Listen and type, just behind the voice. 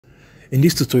In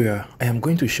this tutorial, I am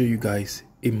going to show you guys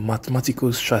a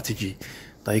mathematical strategy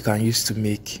that you can use to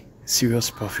make serious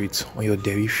profits on your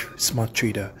Deriv Smart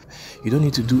Trader. You don't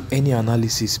need to do any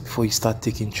analysis before you start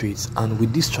taking trades, and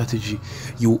with this strategy,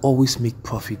 you will always make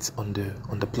profits on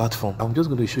the platform. I'm just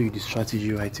going to show you the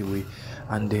strategy right away.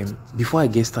 And before I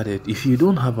get started, if you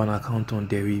don't have an account on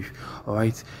Deriv, all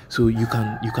right, so you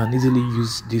can easily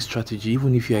use this strategy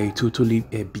even if you are a totally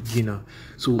beginner.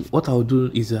 So what I'll do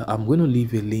is I'm going to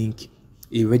leave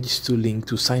a register link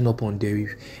to sign up on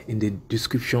Deriv in the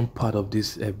description part of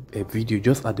this video,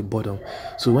 just at the bottom.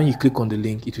 So when you click on the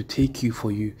link, it will take you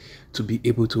for you to be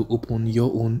able to open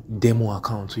your own demo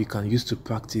account, so you can use to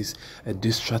practice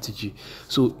this strategy.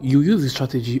 So you use the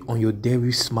strategy on your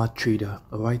Deriv Smart Trader.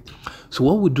 All right, so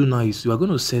what we'll do now is we are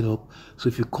going to set up. So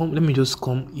if you come, let me just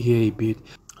come here a bit.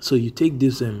 So you take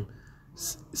this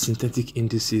synthetic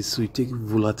indices. So you take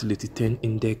volatility 10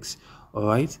 index, all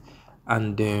right,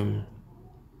 and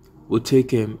we'll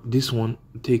take this one,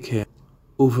 take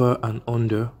over and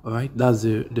under. All right, that's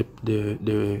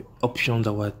the option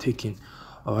that we're taking.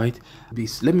 All right,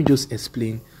 let me just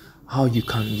explain how you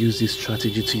can use this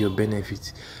strategy to your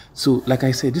benefit. So like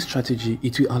I said, this strategy,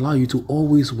 it will allow you to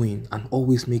always win and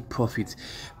always make profit,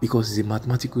 because it's a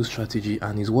mathematical strategy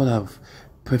and is what I've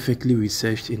perfectly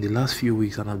researched in the last few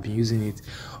weeks, and I've been using it.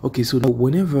 Okay, so now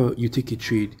whenever you take a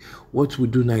trade, what we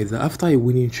do now is that after a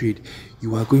winning trade,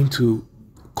 you are going to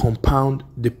compound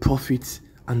the profit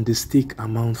and the stake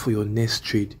amount for your next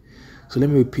trade. So let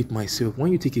me repeat myself.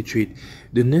 When you take a trade,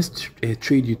 the next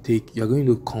trade you take, you're going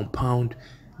to compound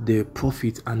the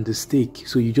profit and the stake.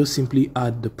 So you just simply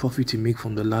add the profit you make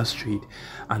from the last trade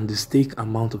and the stake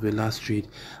amount of the last trade,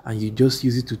 and you just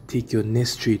use it to take your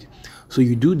next trade. So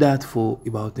you do that for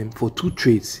about for 2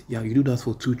 trades. Yeah, you do that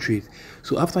for 2 trades.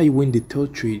 So after you win the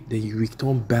 3rd trade, then you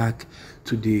return back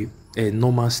to the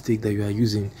normal stake that you are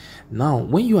using. Now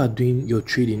when you are doing your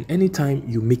trading, anytime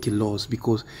you make a loss,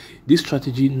 because this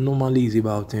strategy normally is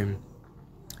about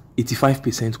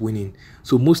 85% winning,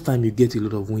 so most time you get a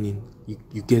lot of winning.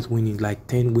 You get winning like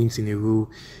 10 wins in a row,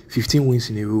 15 wins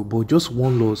in a row, but just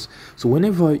 1 loss. So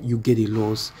whenever you get a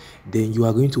loss, then you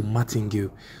are going to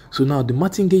martingale. So now the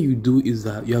martingale you do is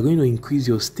that you are going to increase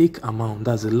your stake amount.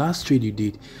 That's the last trade you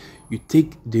did.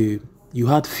 You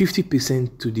add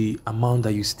 50% to the amount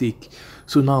that you stake.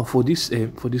 So now for this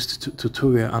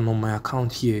tutorial and on my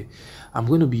account here, I'm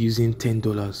going to be using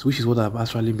 $10, which is what I've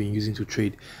actually been using to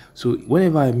trade. So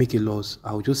whenever I make a loss,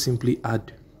 I'll just simply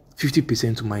add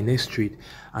 50% to my next trade,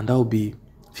 and that will be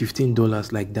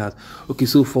 $15 like that. Okay,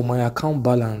 so for my account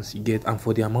balance, you get, and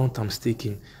for the amount I'm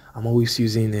staking, I'm always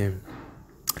using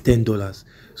 $10.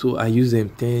 So I use them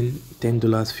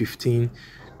 $10, 15,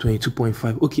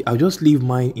 22.5. Okay, I'll just leave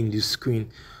mine in the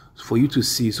screen for you to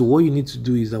see. So what you need to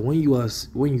do is that when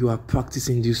you are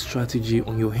practicing this strategy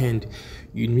on your hand,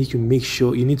 you need to make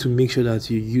sure that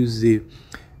you use the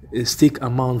stake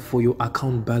amount for your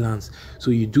account balance.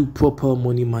 So you do proper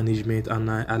money management, and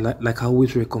I like I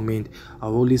always recommend, I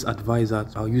always advise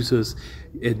that our users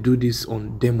do this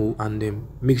on demo, and then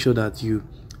make sure that you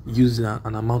use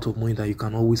an amount of money that you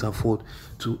can always afford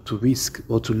to risk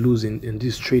or to lose in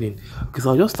this trading. Because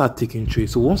I'll just start taking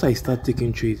trades. So once I start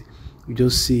taking trades, you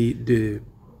just see the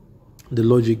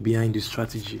logic behind the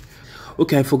strategy.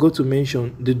 Okay, I forgot to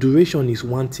mention the duration is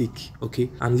 1 tick.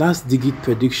 Okay, and last digit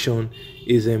prediction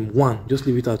is 1. Just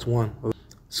leave it at 1.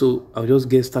 So I'll just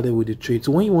get started with the trade.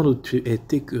 So when you want to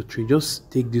take a trade,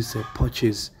 just take this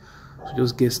purchase. So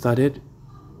just get started.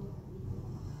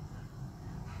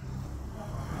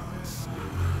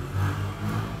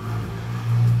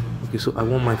 Okay, so I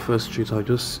want my first trade, so I'll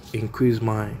just increase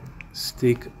my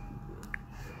stake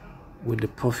with the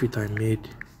profit I made.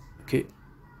 Okay,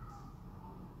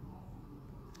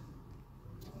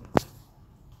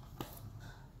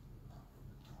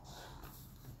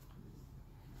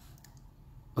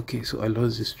 okay, so I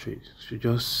lost this trade, so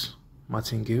just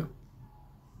martingale.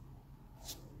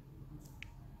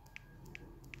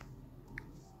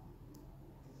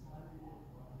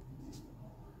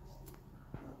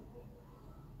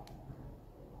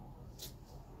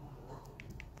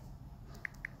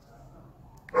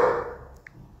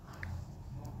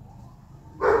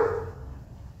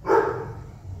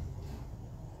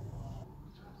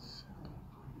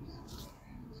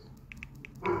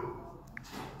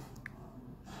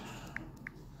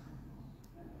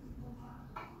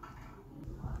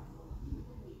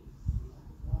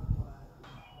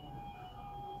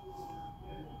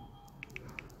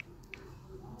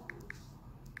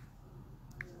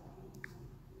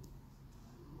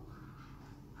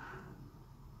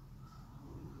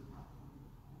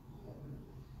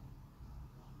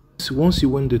 So once you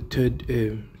win the 3rd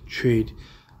trade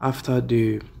after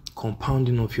the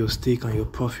compounding of your stake and your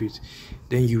profit,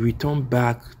 then you return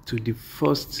back to the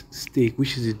first stake,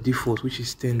 which is the default, which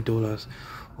is $10,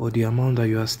 or the amount that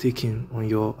you are staking on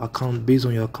your account based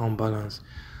on your account balance.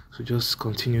 So just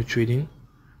continue trading.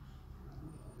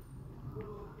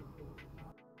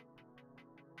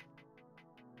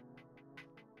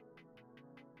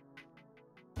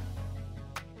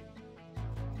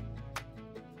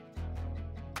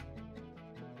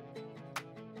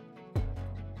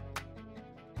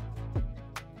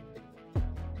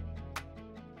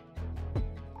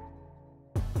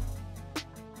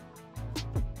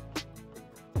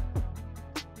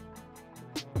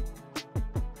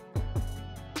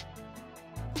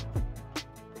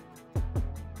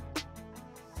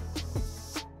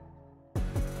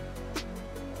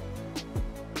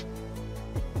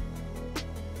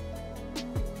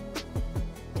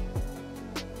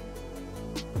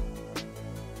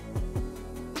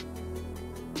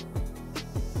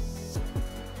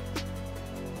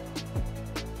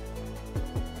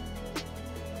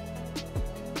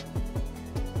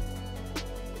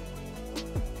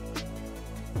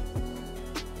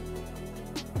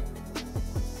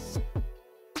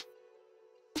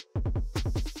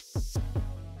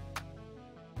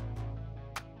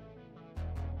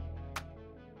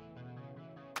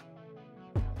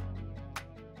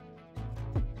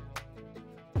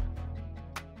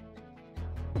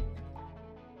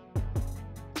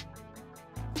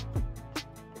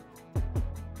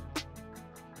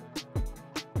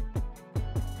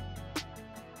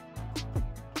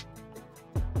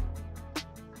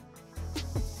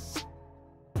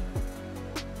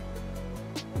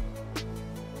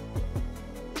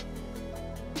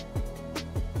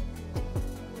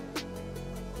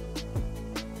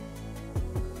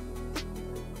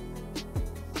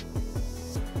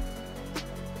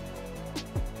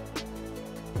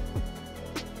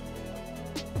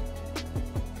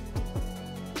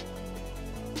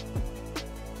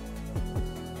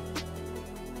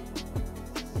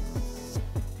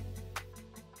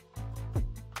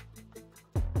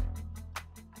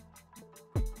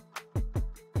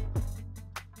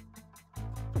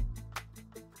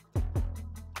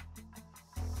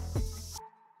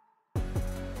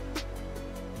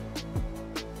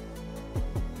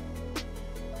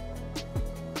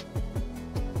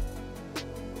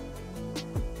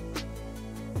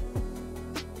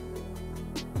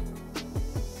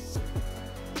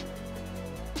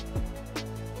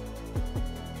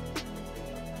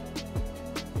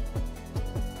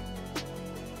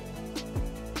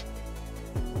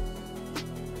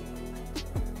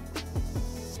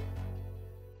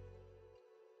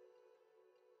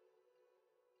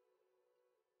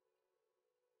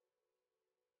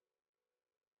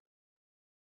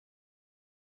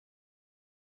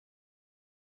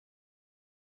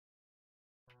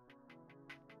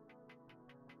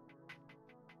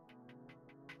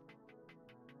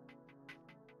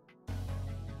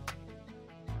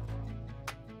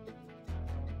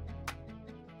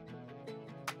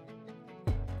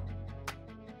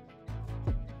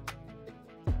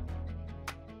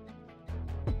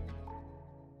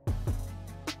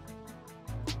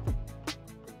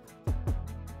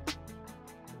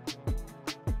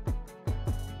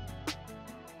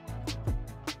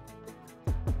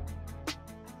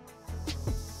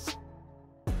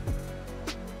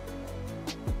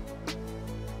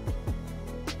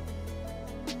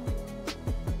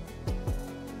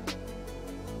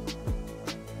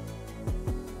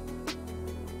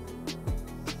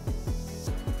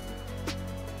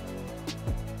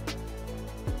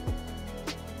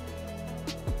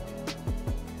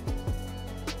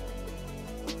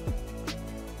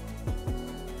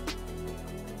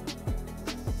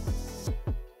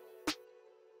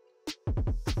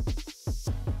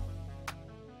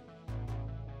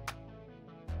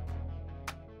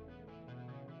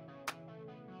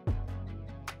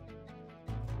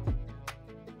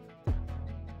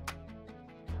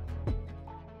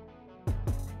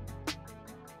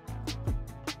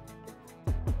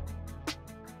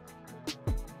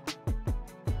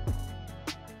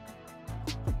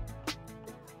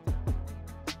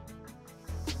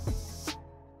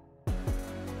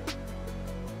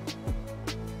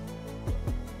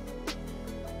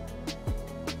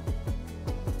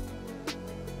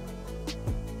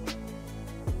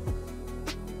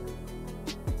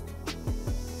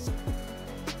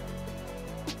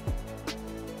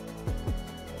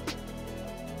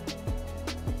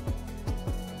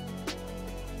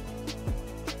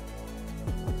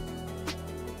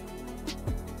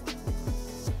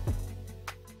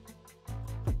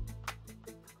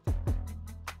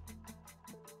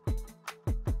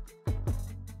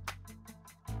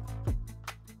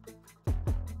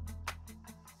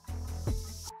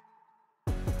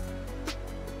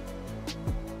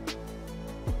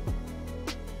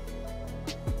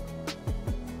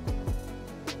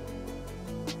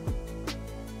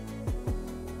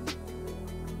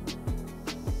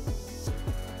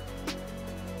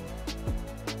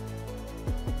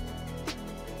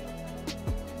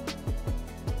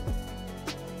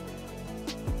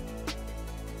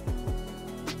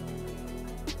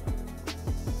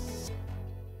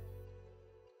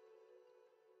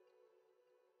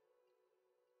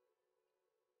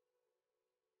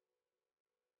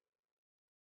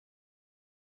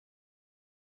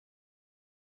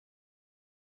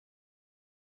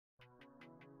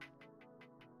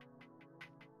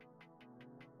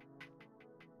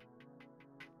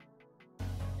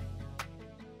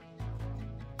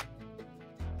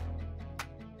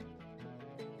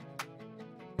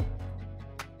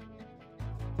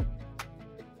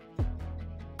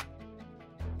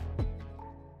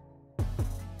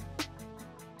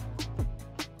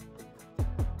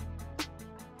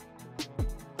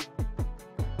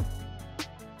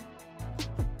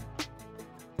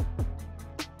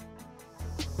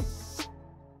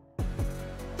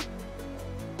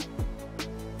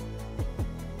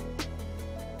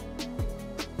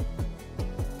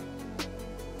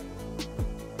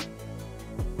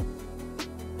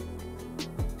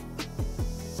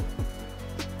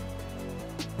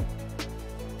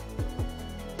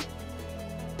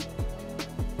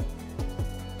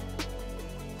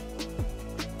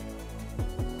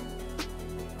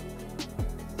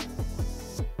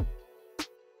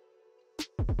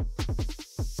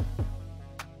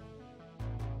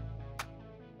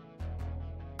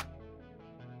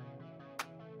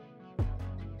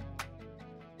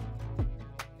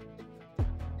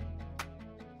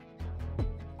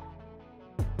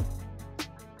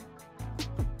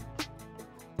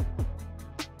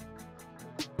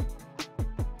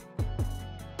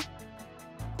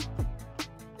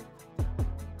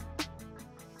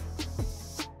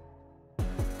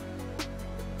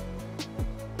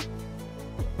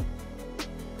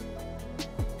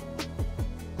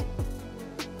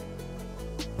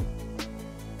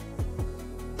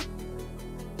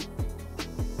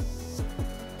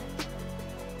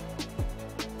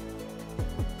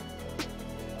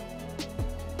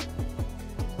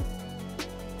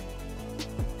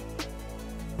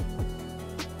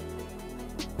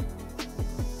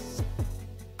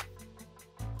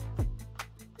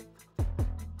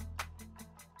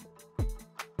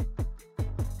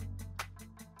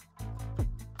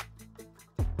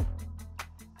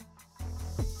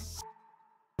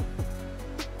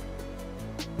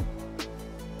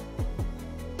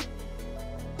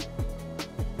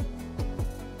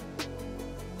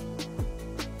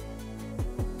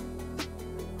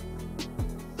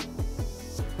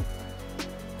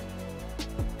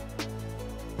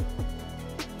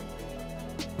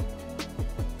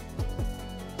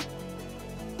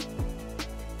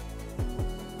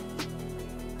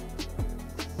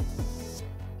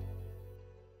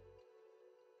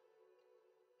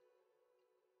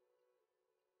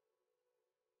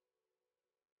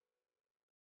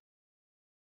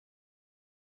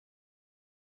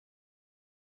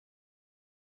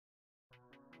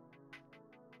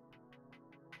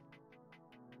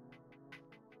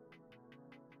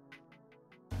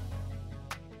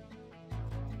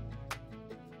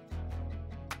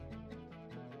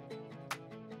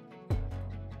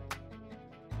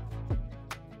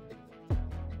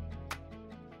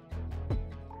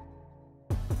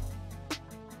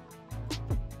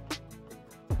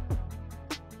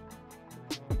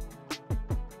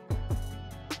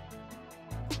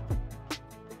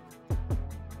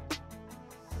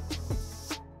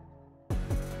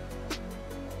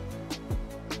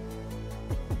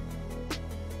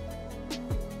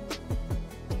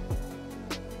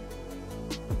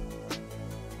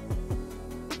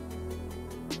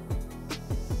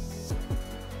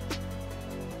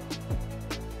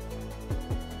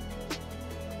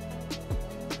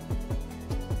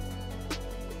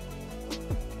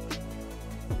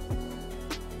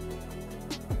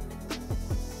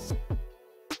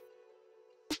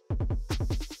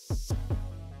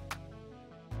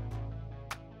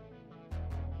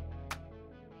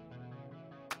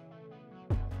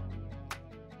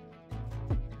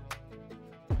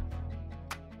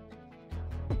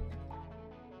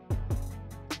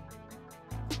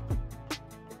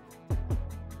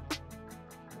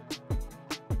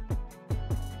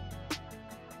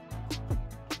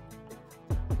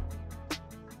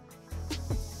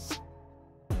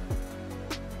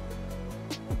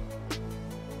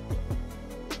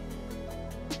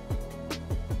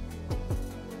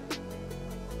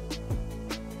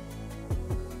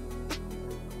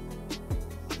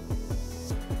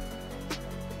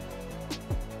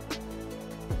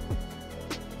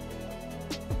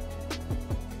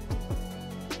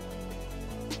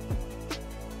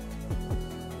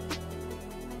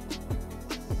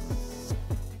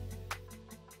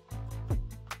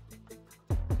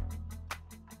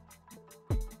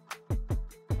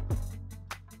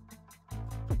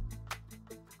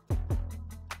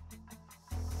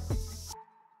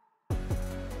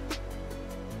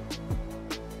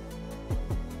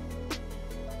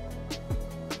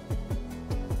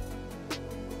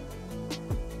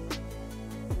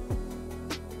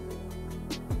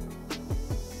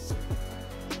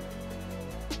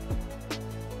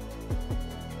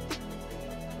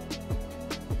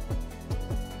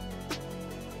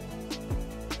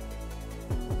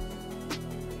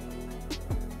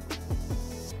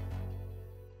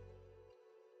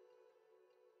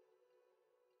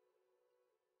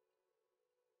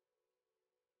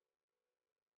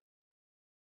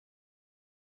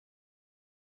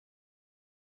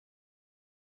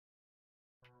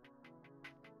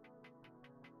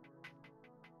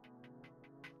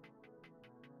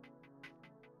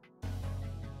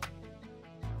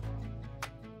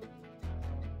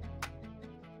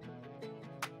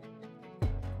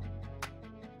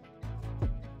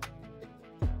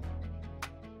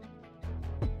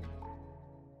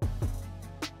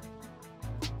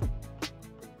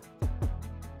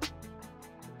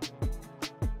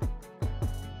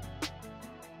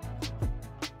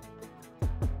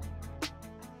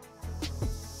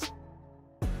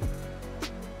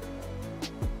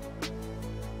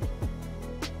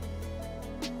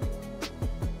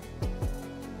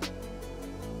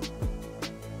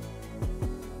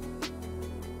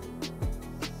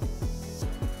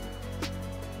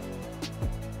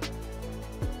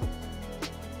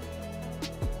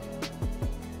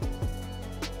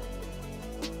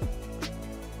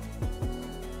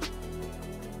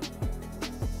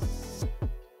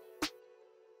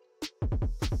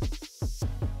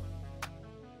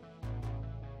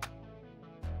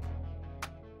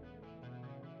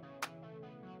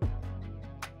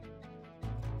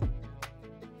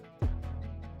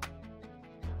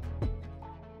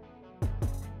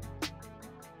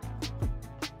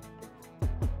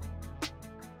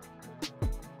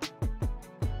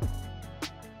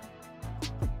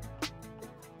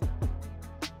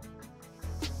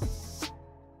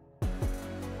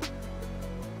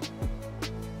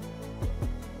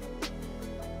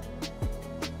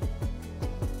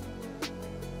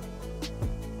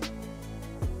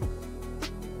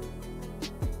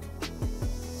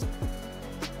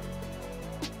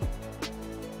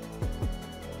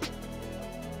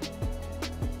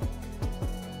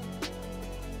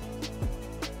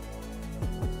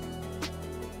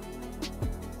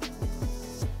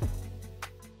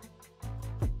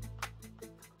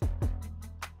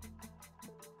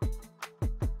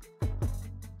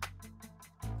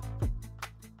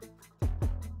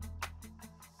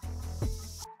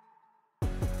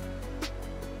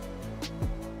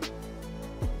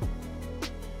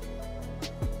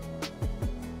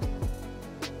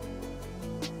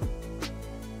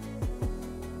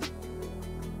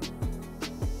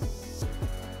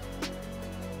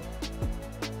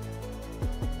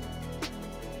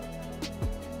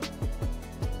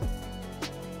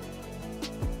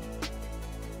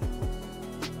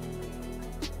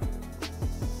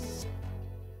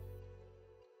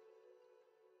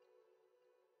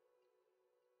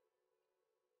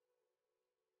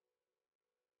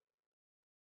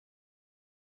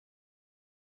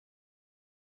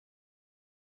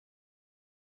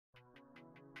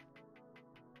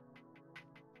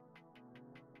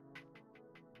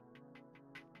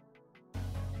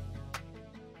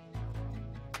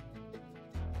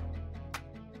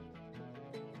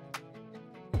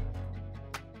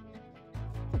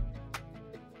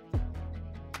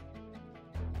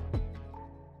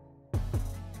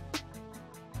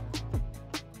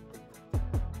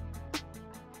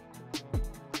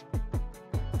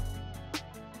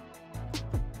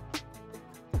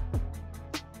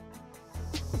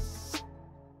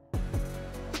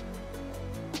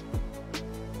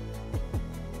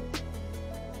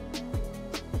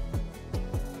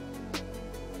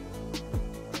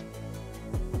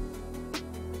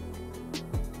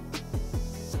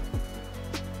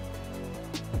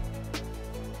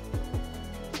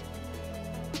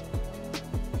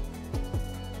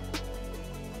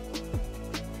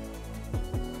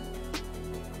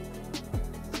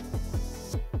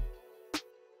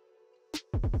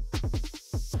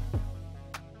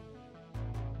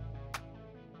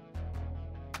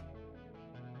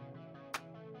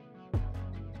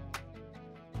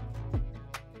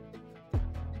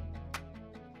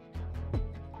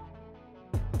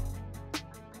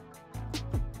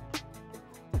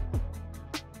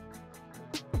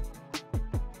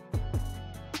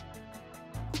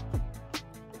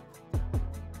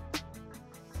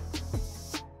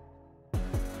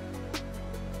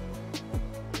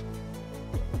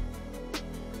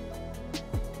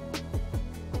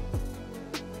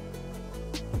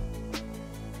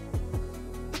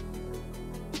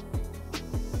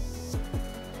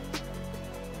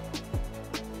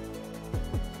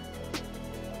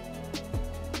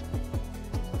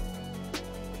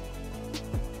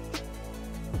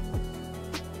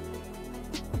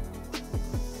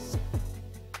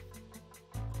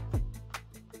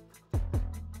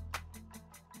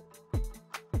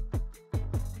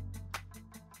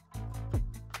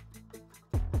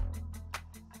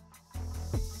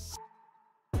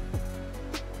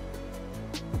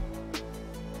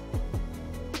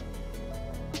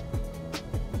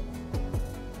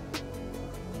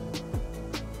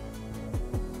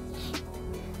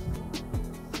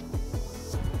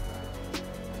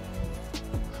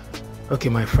 Okay,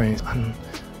 my friends, and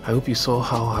I hope you saw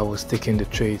how I was taking the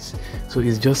trades. So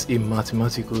it's just a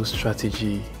mathematical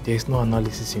strategy. There's no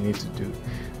analysis you need to do.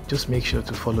 Just make sure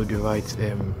to follow the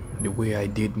the way I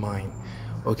did mine.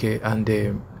 Okay, and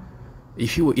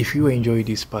if you enjoy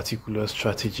this particular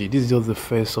strategy, this is just the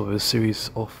first of a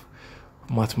series of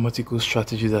mathematical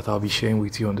strategies that I'll be sharing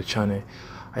with you on the channel.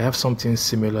 I have something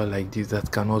similar like this that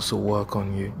can also work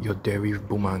on your Deriv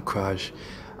boom and crash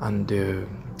and the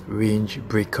range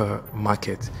breaker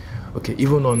market. Okay,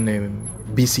 even on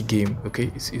BC game.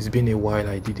 Okay, it's been a while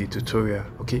I did a tutorial.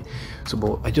 Okay, so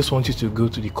but I just want you to go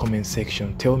to the comment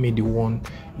section, tell me the one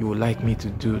you would like me to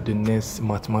do the next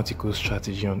mathematical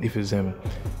strategy on. If it's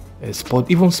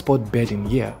spot betting,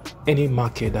 yeah, any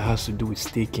market that has to do with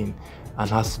staking and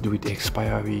has to do with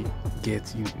expiry,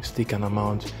 get you stake an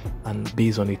amount and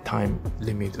based on a time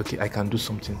limit. Okay, I can do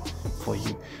something for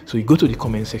you. So you go to the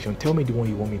comment section, tell me the one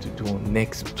you want me to do on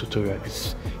next tutorial. If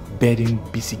it's betting,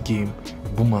 BC game,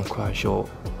 boom and crash, or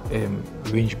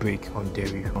range break on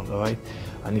Deriv. All right,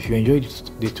 and if you enjoyed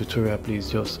the tutorial, please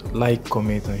just like,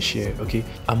 comment and share. Okay,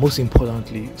 and most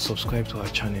importantly, subscribe to our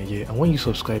channel. Yeah, and when you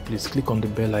subscribe, please click on the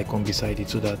bell icon beside it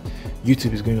so that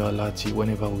YouTube is going to alert you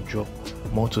whenever we drop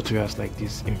more tutorials like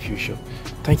this in future.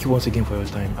 Thank you once again for your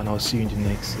time, and I'll see you in the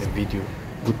next video.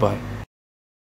 Goodbye.